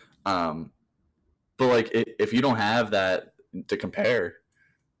difference. But like, if you don't have that to compare,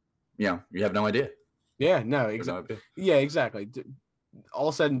 you have no idea. Yeah, no, exactly. Yeah, exactly.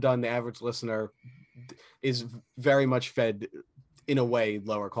 All said and done, the average listener is very much fed, in a way,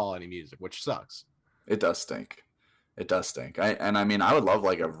 lower quality music, which sucks. It does stink. It does stink. I mean, I would love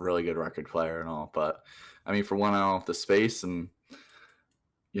like a really good record player and all, but I mean, for one, I don't have the space, and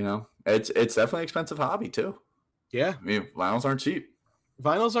it's definitely an expensive hobby too. Yeah, I mean, vinyls aren't cheap.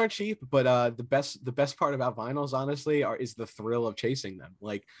 Vinyls aren't cheap, but the best part about vinyls, honestly, is the thrill of chasing them.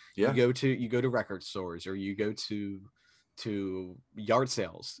 Like, Yeah. you go to record stores, or you go to yard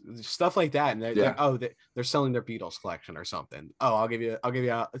sales, stuff like that, and they're selling their Beatles collection or something. Oh, I'll give you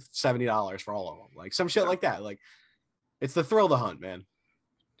 $70 for all of them, like some shit like that. Like, it's the thrill of the hunt, man.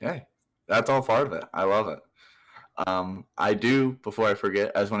 Yeah, that's all part of it. I love it. I do, before I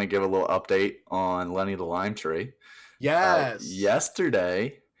forget, I just want to give a little update on Lenny the Lime Tree. Yes.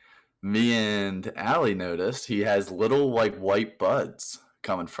 Yesterday, me and Allie noticed he has little like white buds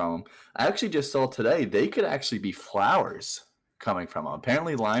coming from him. I actually just saw today they could actually be flowers coming from them.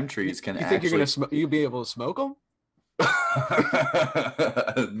 Apparently, lime trees can. You think you're gonna you'll be able to smoke them?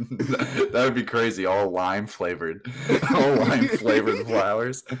 That would be crazy. All lime flavored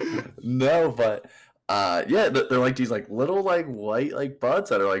flowers. No, but yeah, they're like these like little like white like buds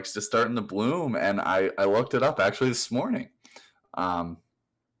that are like just starting to bloom, and I looked it up actually this morning, and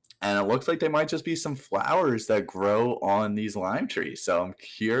it looks like they might just be some flowers that grow on these lime trees. So I'm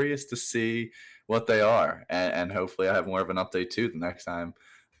curious to see what they are, and hopefully I have more of an update too the next time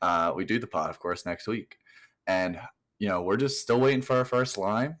we do the pod, of course, next week. And we're just still waiting for our first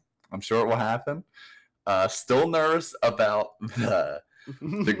lime. I'm sure it will happen. Still nervous about the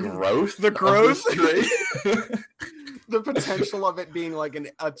growth the growth of the tree. The potential of it being like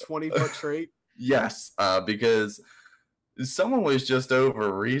a 20-foot tree. Yes, because someone was just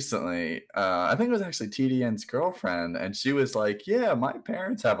over recently. I think it was actually TDN's girlfriend, and she was like, "Yeah, my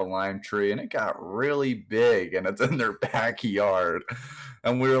parents have a lime tree, and it got really big, and it's in their backyard."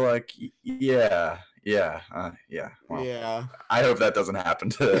 And we were like, "Yeah." Well, Yeah. I hope that doesn't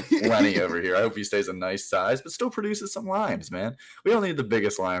happen to Lenny over here. I hope he stays a nice size, but still produces some limes, man. We don't need the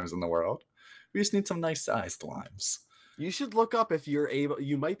biggest limes in the world. We just need some nice sized limes. You should look up if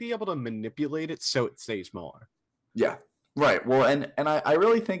you might be able to manipulate it so it stays smaller. Yeah. Right. Well, and I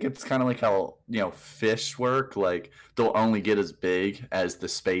really think it's kind of like how, fish work. Like, they'll only get as big as the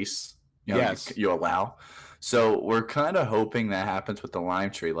space Yes. you allow. So we're kind of hoping that happens with the lime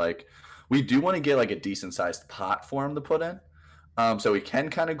tree. Like, we do want to get like a decent sized pot for him to put in, so he can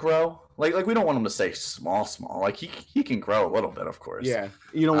kind of grow. Like we don't want him to stay small. Like he can grow a little bit, of course. Yeah.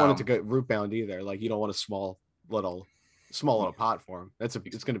 You don't want it to go root bound either. Like, you don't want a small little pot for him. It's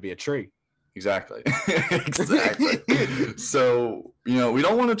going to be a tree. Exactly. Exactly. So, we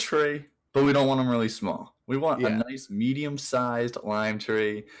don't want a tree, but we don't want them really small. We want a nice medium-sized lime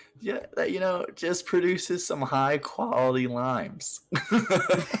tree. Yeah, that, just produces some high-quality limes.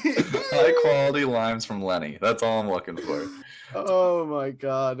 High-quality limes from Lenny. That's all I'm looking for. Oh my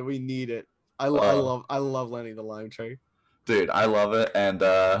God, we need it. I love Lenny the Lime Tree. Dude, I love it, and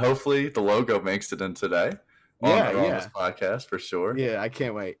hopefully the logo makes it in today. On this podcast for sure. Yeah, I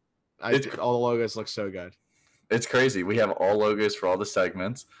can't wait. All the logos look so good. It's crazy. We have all logos for all the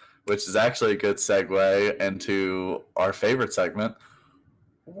segments, which is actually a good segue into our favorite segment.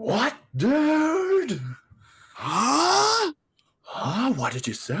 What, dude? Huh? What did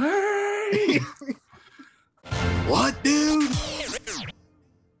you say? What, dude?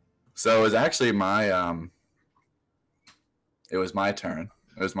 So it was actually my it was my turn.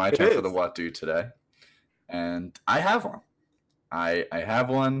 It was my turn for the what dude today. And I have one. I have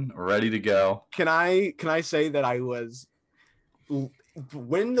one ready to go. Can I say that I was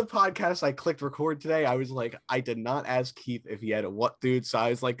when the podcast I clicked record today, I was like, I did not ask Keith if he had a what dude. So I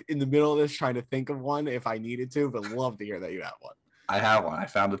was like in the middle of this trying to think of one if I needed to, but love to hear that you have one. I have one. I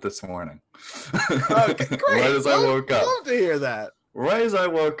found it this morning. Okay, great. Right as I woke up. Love to hear that. Right as I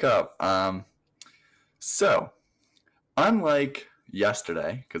woke up. So, unlike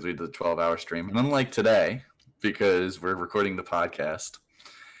yesterday, because we did a 12-hour stream, and unlike today, because we're recording the podcast,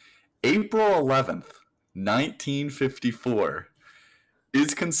 April 11th, 1954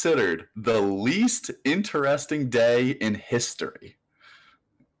 is considered the least interesting day in history.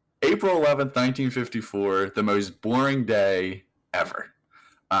 April 11th, 1954, the most boring day ever.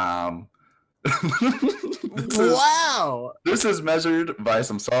 Wow. This is measured by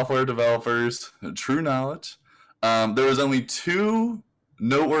some software developers, true knowledge. There was only 2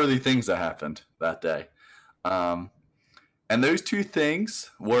 noteworthy things that happened that day. And those 2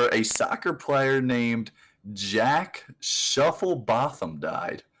 things were a soccer player named Jack Shufflebotham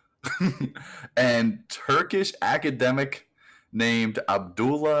died, and Turkish academic named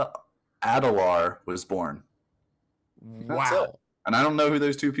Abdullah Adalar was born. That's Wow. it. And I don't know who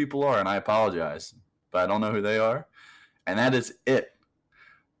those 2 people are, and I apologize, but I don't know who they are. And that is it.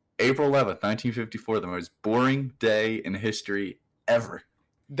 April 11th, 1954, the most boring day in history ever.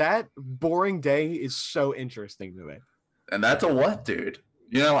 That boring day is so interesting to me. And that's a what, dude?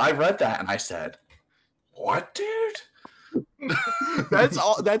 You know, I read that and I said, what, dude? That's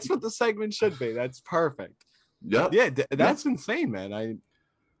all. That's what the segment should be. That's perfect. Yep. Yeah, that's insane, man.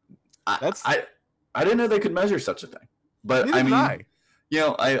 I didn't know they could measure such a thing. But Neither I did mean, I. you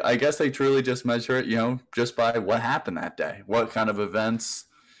know, I guess they truly just measure it, you know, just by what happened that day. What kind of events.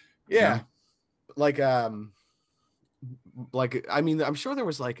 Yeah. You know? Like I mean, I'm sure there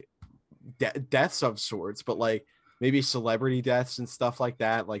was like deaths of sorts, but like maybe celebrity deaths and stuff like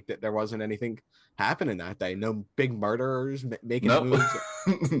that. Like there wasn't anything happening that day. No big murderers making moves.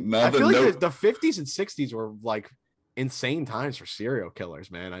 I feel like the 50s and 60s were like insane times for serial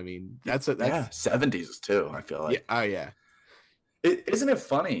killers, man. I mean, that's 70s too, I feel like. Yeah, oh yeah. Isn't it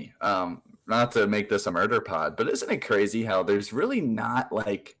funny? Not to make this a murder pod, but isn't it crazy how there's really not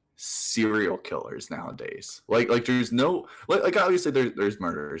like serial killers nowadays? Like there's no like obviously there's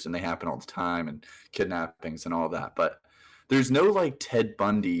murders and they happen all the time and kidnappings and all that, but there's no like Ted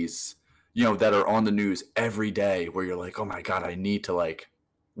Bundy's, you know, that are on the news every day where you're like, oh my god, I need to like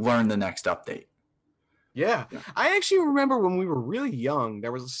learn the next update. Yeah. I actually remember when we were really young,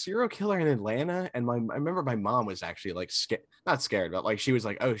 there was a serial killer in Atlanta, and I remember my mom was actually like not scared, but like she was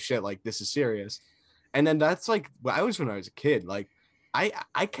like, oh shit, like this is serious. And then that's like when I was a kid. Like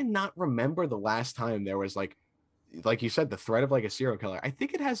I cannot remember the last time there was like you said, the threat of like a serial killer. I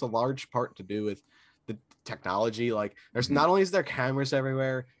think it has a large part to do with the technology. Like there's not only is there cameras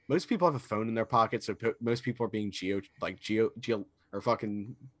everywhere, most people have a phone in their pocket, so most people are being geo or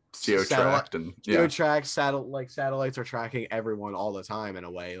fucking Geo-tracked and geo-tracked satellites are tracking everyone all the time in a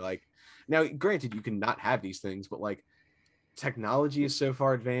way. Like now, granted, you can not have these things, but like technology is so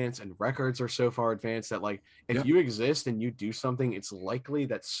far advanced and records are so far advanced that like if you exist and you do something, it's likely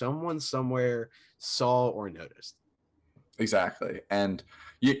that someone somewhere saw or noticed. Exactly. And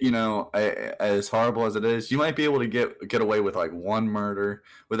you know, as horrible as it is, you might be able to get away with like one murder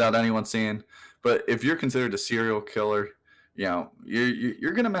without anyone seeing, but if you're considered a serial killer, you know,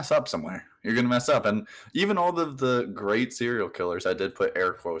 you're gonna mess up somewhere. You're gonna mess up, and even all of the great serial killers, I did put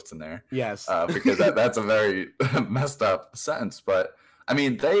air quotes in there, yes, because that's a very messed up sentence. But I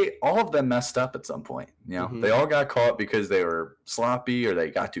mean, all of them messed up at some point. You know, they all got caught because they were sloppy, or they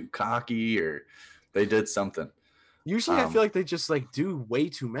got too cocky, or they did something. Usually, I feel like they just like do way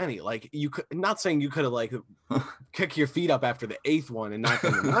too many. Like you could, not saying you could have like kick your feet up after the 8th one and not the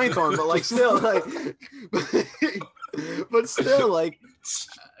 9th one, but like still like. But still, like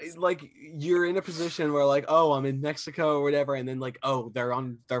you're in a position where like, oh, I'm in Mexico or whatever, and then like, oh, they're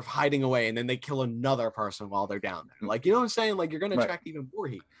hiding away, and then they kill another person while they're down there. Like, you know what I'm saying? Like, you're gonna attract even more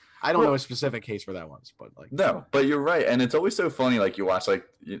heat. I don't know a specific case where that was, but like, no, but you're right, and it's always so funny. Like you watch, like,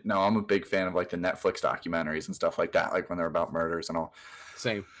 you know, I'm a big fan of like the Netflix documentaries and stuff like that, like when they're about murders and all.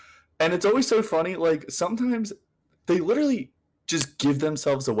 Same. And it's always so funny. Like sometimes they literally just give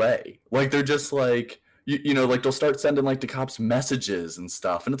themselves away. Like they're just like. You know, like they'll start sending like the cops messages and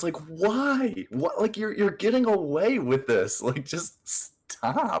stuff, and it's like, why? What? Like you're getting away with this? Like just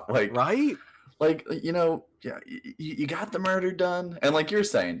stop. Like right? Like you know, yeah, you got the murder done, and like you're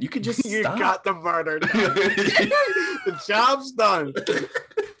saying, you could just you stop. Got the murder done. The job's done.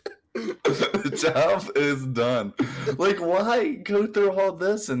 The job is done. Like why go through all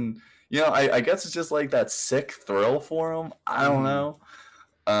this? And you know, I guess it's just like that sick thrill for them. I don't know.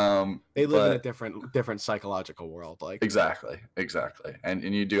 They live in a But different psychological world. Like, exactly, and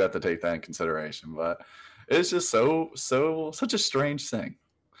you do have to take that in consideration. But it's just such a strange thing.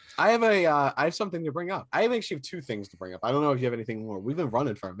 I have something to bring up. I actually have two things to bring up. I don't know if you have anything more. We've been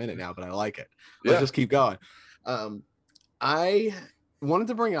running for a minute now, but I like it. Let's Yeah. just keep going. I wanted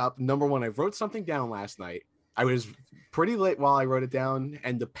to bring up number one. I wrote something down last night. I was pretty late while I wrote it down,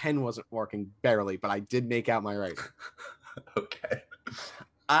 and the pen wasn't working barely, but I did make out my writing. Okay.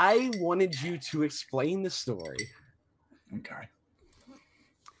 I wanted you to explain the story. Okay.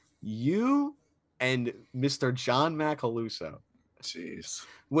 You and Mr. John Macaluso. Jeez.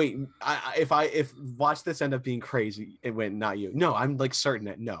 Wait, if watch this end up being crazy, it went not you. No, I'm like certain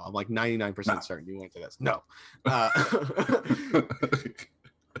that no, I'm like 99% certain you went to this. No.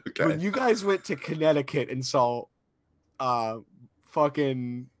 Okay. When you guys went to Connecticut and saw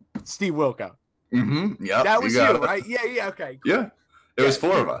fucking Steve Wilco. Mm-hmm. Yep. That was you, got it. right? Yeah, okay. Cool. Yeah. It was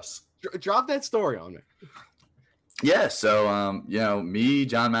four of us. Drop that story on me. Yeah, so me,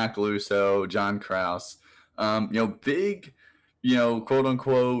 John Macaluso, John Kraus, big, quote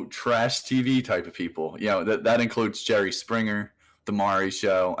unquote trash TV type of people. That includes Jerry Springer, the Maury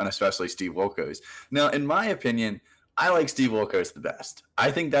Show, and especially Steve Wilkos. Now, in my opinion, I like Steve Wilkos the best. I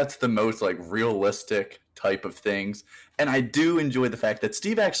think that's the most like realistic type of things. And I do enjoy the fact that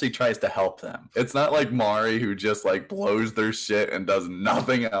Steve actually tries to help them. It's not like Maury who just like blows their shit and does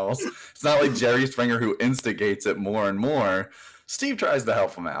nothing else. It's not like Jerry Springer who instigates it more and more. Steve tries to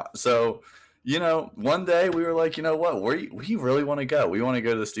help them out. So, one day we were like, you know what? We really want to go. We want to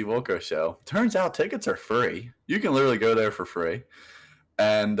go to the Steve Wilkos show. Turns out tickets are free. You can literally go there for free.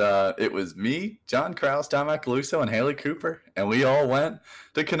 And it was me, John Kraus, John Macaluso, and Haley Cooper. And we all went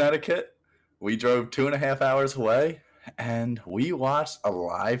to Connecticut. We drove 2.5 hours away, and we watched a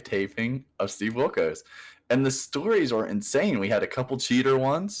live taping of Steve Wilkos. And the stories were insane. We had a couple cheater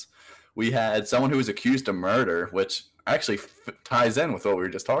ones. We had someone who was accused of murder, which actually ties in with what we were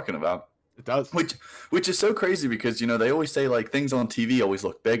just talking about. It does. Which is so crazy because, they always say, like, things on TV always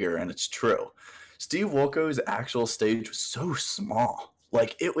look bigger, and it's true. Steve Wilkos' actual stage was so small.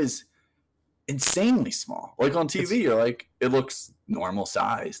 Like, it was insanely small. Like, on TV, you're like, it looks normal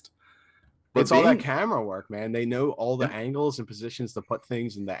sized. But it's all that camera work, man. They know all the angles and positions to put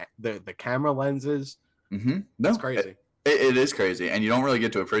things in the camera lenses. Mm-hmm. No, it's crazy. It is crazy, and you don't really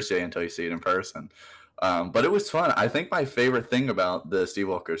get to appreciate it until you see it in person. But it was fun. I think my favorite thing about the Steve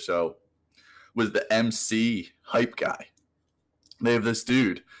Wilkos show was the MC hype guy. They have this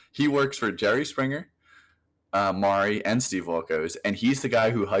dude. He works for Jerry Springer, Maury, and Steve Wilkos, and he's the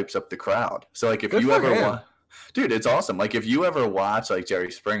guy who hypes up the crowd. So, like, if you ever dude, it's awesome. Like, if you ever watch, like,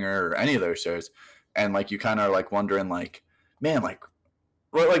 Jerry Springer or any of those shows, and, like, you kind of are, like, wondering, like, man, like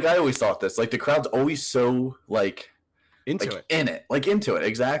I always thought this. Like, the crowd's always so, like, into it,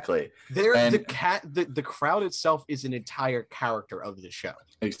 exactly. The crowd itself is an entire character of the show.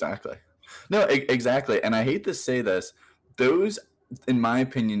 Exactly. No, exactly. And I hate to say this, those, in my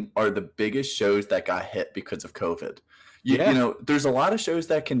opinion, are the biggest shows that got hit because of COVID. There's a lot of shows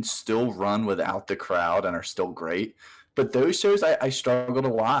that can still run without the crowd and are still great, but those shows I struggle to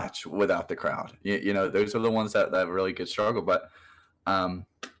watch without the crowd. Those are the ones that really get struggled. But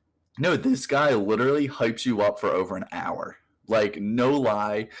no, this guy literally hypes you up for over an hour. Like, no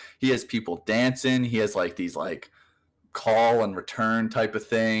lie. He has people dancing. He has like these like call and return type of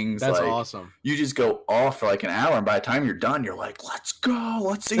things. That's like, awesome. You just go off for like an hour, and by the time you're done, you're like, let's go.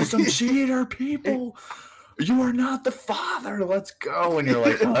 Let's see some cheater people. You are not the father. Let's go. And you're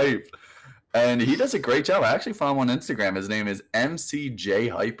like, hype. And he does a great job. I actually found him on Instagram. His name is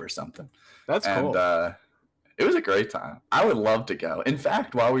MCJ Hype or something. That's cool. And it was a great time. I would love to go. In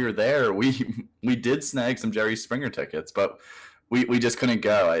fact, while we were there, we did snag some Jerry Springer tickets, but we just couldn't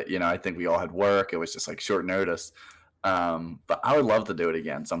go. I think we all had work. It was just like short notice. But I would love to do it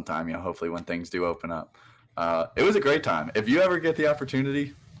again sometime, hopefully when things do open up. It was a great time. If you ever get the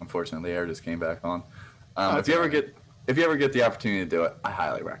opportunity, unfortunately, air just came back on. If you ever get the opportunity to do it, I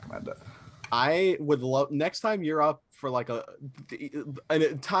highly recommend it. I would love next time you're up for like a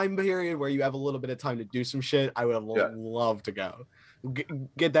time period where you have a little bit of time to do some shit. I would love to go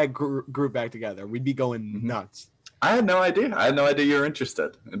get that group back together. We'd be going nuts. I had no idea you were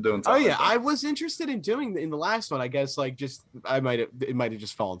interested in doing something. Oh yeah, I was interested in doing in the last one. I guess like it might have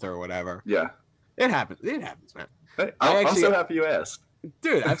just fallen through or whatever. Yeah, it happens, man. Hey, I'm so happy you asked.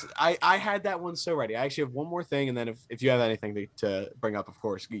 Dude, I had that one so ready. I actually have one more thing, and then if you have anything to bring up, of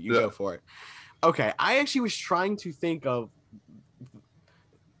course, you go for it. Okay, I actually was trying to think of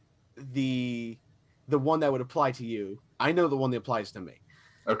the one that would apply to you. I know the one that applies to me.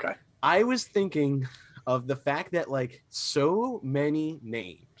 Okay. I was thinking of the fact that like so many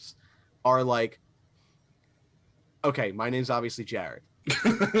names are like, okay, my name's obviously Jared.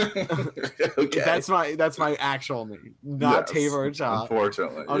 Okay. That's my actual name, not Yes, Tabor or Ja.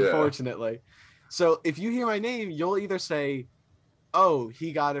 Unfortunately. Unfortunately. So if you hear my name, you'll either say, oh,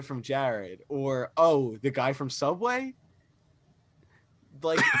 he got it from Jared, or oh, the guy from Subway.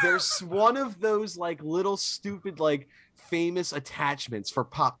 Like there's one of those like little stupid like famous attachments for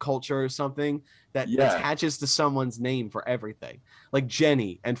pop culture or something that Yeah. attaches to someone's name for everything. Like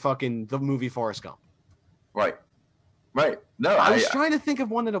Jenny and fucking the movie Forrest Gump. Right. Right. No, I was trying to think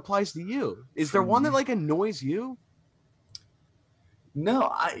of one that applies to you. Is there one that like annoys you? No,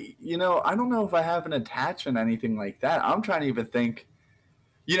 I don't know if I have an attachment, anything like that. I'm trying to even think.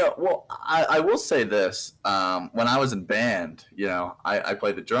 Well, I will say this. When I was in band, I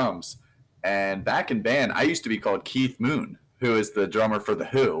played the drums. And back in band, I used to be called Keith Moon, who is the drummer for The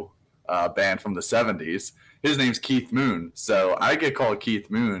Who, band from the 70s. His name's Keith Moon. So I get called Keith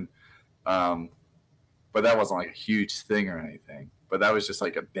Moon. But that wasn't like a huge thing or anything. But that was just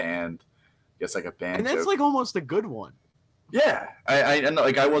like a band. I guess like a band. And that's joke. like almost a good one. Yeah,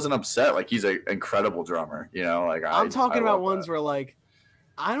 I wasn't upset. Like he's an incredible drummer, Like I'm talking about love ones that. where like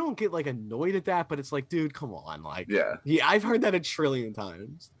I don't get like annoyed at that, but it's like, dude, come on, like Yeah, I've heard that a trillion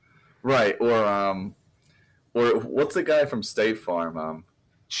times. right. Or what's the guy from State Farm?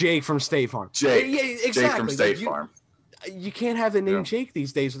 Jake from State Farm. Jake. Yeah, exactly. Jake from State Like, Farm. You can't have the name Yeah. Jake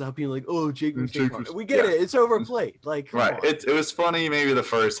these days without being like, oh, Jake from State Jake Farm. from- We get yeah. it. It's overplayed. Like, come Right. on. It was funny maybe the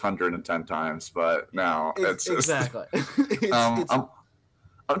first 110 times, but now it's just, exactly. It's-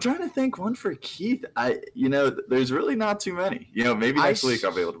 I'm trying to think one for Keith. There's really not too many. Maybe next week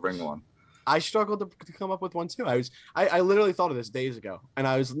I'll be able to bring one. I struggled to come up with one too. I literally thought of this days ago, and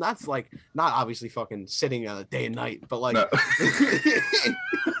I was not obviously fucking sitting day and night, but like No.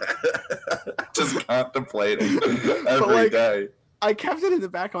 Just contemplating every like, day. I kept it in the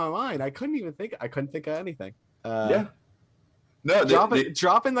back of my mind. I couldn't think of anything. Yeah. No,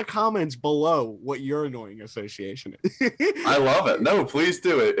 Drop in the comments below what your annoying association is. I love it. No, please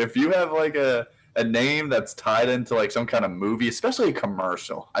do it. If you have like a name that's tied into like some kind of movie, especially a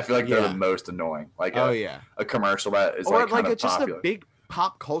commercial, I feel like they're Yeah. the most annoying. Like Oh yeah. a commercial that is Or like kind of just popular. a big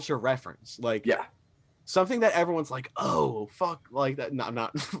pop culture reference. Like Yeah. something that everyone's like, oh fuck, like that. No,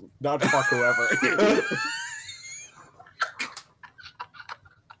 not fuck whoever.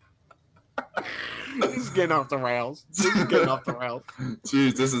 This is getting off the rails.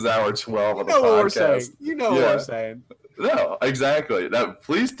 Jeez, this is hour 12 You of the know what we're saying. podcast. You know what Yeah. we're saying. No, exactly. No,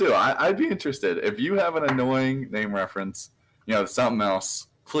 please do. I'd be interested. If you have an annoying name reference, something else,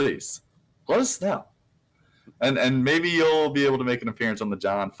 please let us know. And maybe you'll be able to make an appearance on the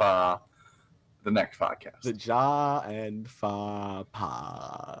John Fa, the next podcast. The Ja and Fa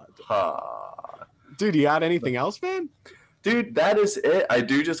Pod. Ha. Dude, you got anything else, man? Dude, that is it. I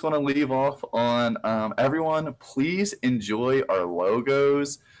do just want to leave off on everyone, please enjoy our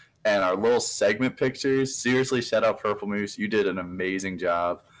logos and our little segment pictures. Seriously, shout out Purple Moose. You did an amazing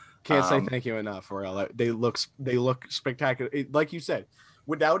job. Can't say thank you enough, Rael. They look spectacular. Like you said,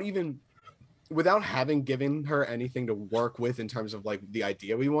 without having given her anything to work with in terms of like the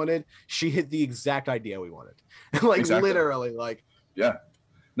idea we wanted, she hit the exact idea we wanted. Like Exactly. literally, like Yeah.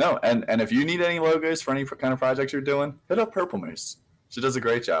 No, and if you need any logos for any kind of projects you're doing, hit up Purple Moose. She does a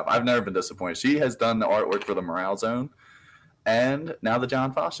great job. I've never been disappointed. She has done the artwork for the Morale Zone and now the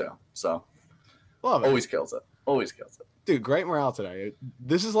John Fa Show. So love it. always kills it. Always kills it. Dude, great morale today.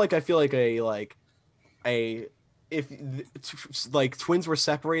 This is like I feel like if like twins were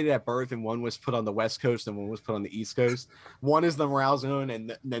separated at birth and one was put on the West Coast and one was put on the East Coast, one is the Morale Zone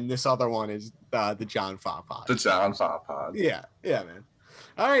and then this other one is the John Fa Pod. The John Fa Pod. Yeah, man.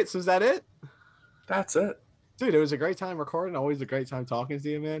 All right, so is that it? That's it. Dude, it was a great time recording. Always a great time talking to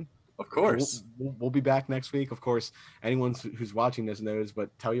you, man. Of course. We'll be back next week. Of course, anyone who's watching this knows, but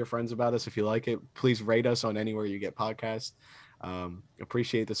tell your friends about us if you like it. Please rate us on anywhere you get podcasts.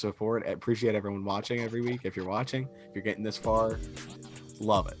 Appreciate the support. Appreciate everyone watching every week. If you're watching, if you're getting this far,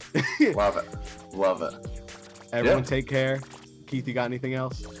 love it. Love it. Love it. Everyone Yeah. take care. Keith, you got anything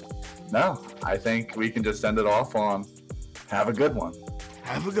else? No, I think we can just end it off on have a good one.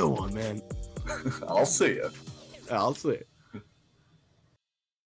 Have a good one, man. I'll see you. I'll see it.